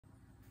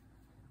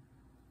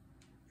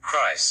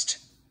Christ.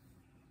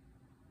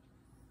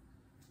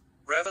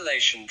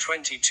 Revelation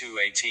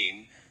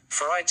 22:18,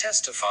 For I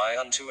testify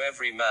unto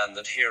every man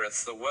that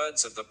heareth the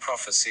words of the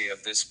prophecy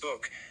of this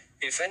book,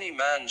 if any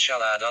man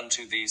shall add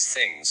unto these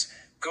things,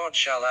 God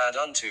shall add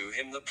unto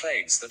him the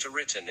plagues that are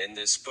written in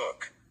this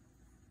book.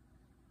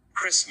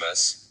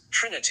 Christmas,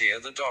 Trinity are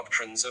the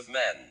doctrines of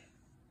men.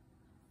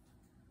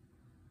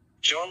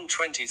 John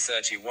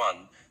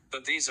 20:31,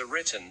 But these are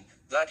written,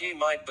 that ye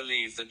might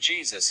believe that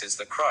Jesus is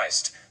the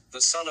Christ,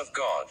 the Son of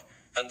God,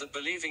 and that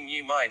believing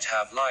ye might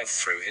have life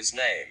through his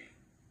name.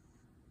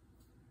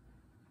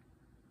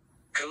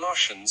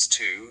 Colossians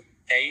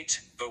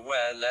 2:8,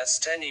 Beware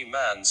lest any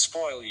man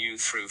spoil you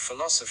through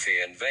philosophy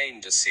and vain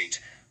deceit,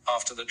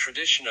 after the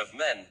tradition of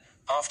men,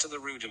 after the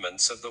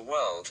rudiments of the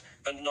world,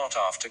 and not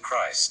after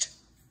Christ.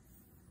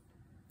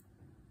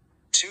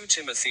 2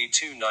 Timothy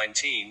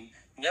 2:19,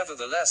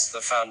 Nevertheless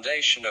the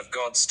foundation of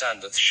God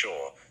standeth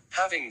sure,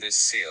 having this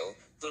seal,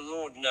 the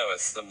Lord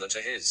knoweth them that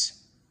are his.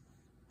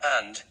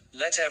 And,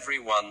 let every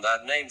one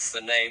that nameth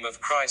the name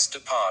of Christ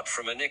depart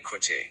from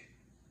iniquity.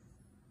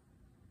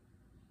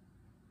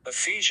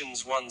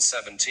 Ephesians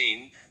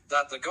 1:17,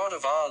 That the God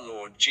of our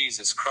Lord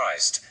Jesus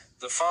Christ,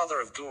 the Father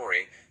of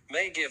glory,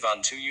 may give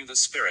unto you the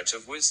spirit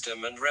of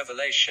wisdom and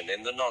revelation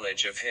in the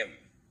knowledge of him.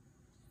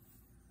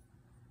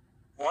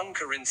 1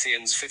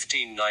 Corinthians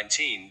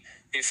 15:19,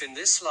 If in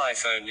this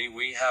life only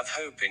we have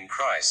hope in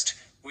Christ,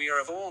 we are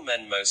of all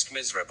men most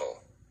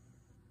miserable.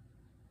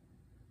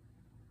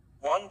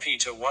 1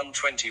 Peter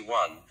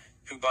 1:21,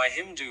 Who by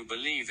him do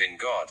believe in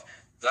God,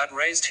 that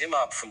raised him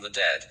up from the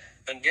dead,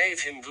 and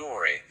gave him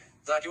glory,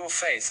 that your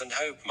faith and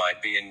hope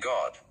might be in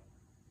God.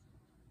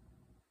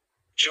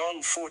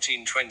 John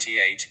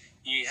 14:28,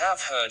 Ye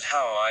have heard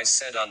how I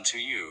said unto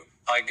you,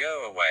 I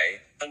go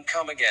away, and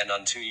come again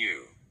unto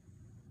you.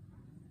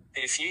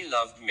 If ye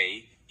loved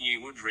me, ye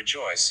would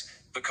rejoice,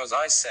 because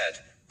I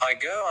said, I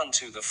go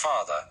unto the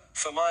Father,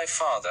 for my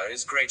Father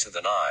is greater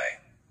than I.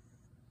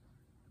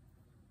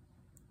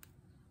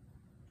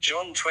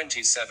 John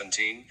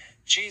 20:17,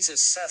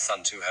 Jesus saith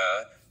unto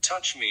her,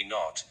 Touch me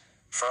not,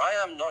 for I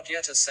am not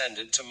yet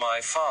ascended to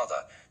my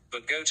Father,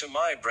 but go to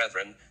my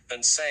brethren,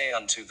 and say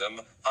unto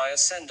them, I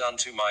ascend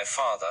unto my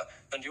Father,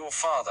 and your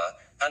Father,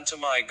 and to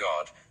my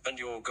God, and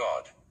your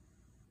God.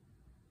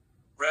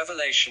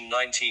 Revelation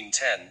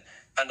 19:10,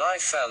 And I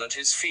fell at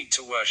his feet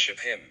to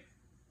worship him.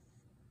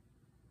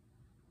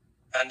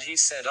 And he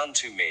said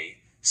unto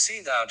me,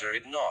 See thou do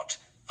it not,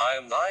 I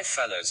am thy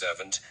fellow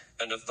servant,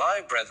 and of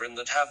thy brethren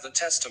that have the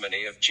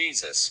testimony of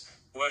Jesus,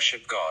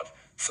 worship God,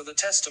 for the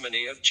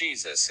testimony of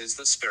Jesus is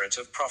the spirit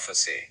of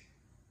prophecy.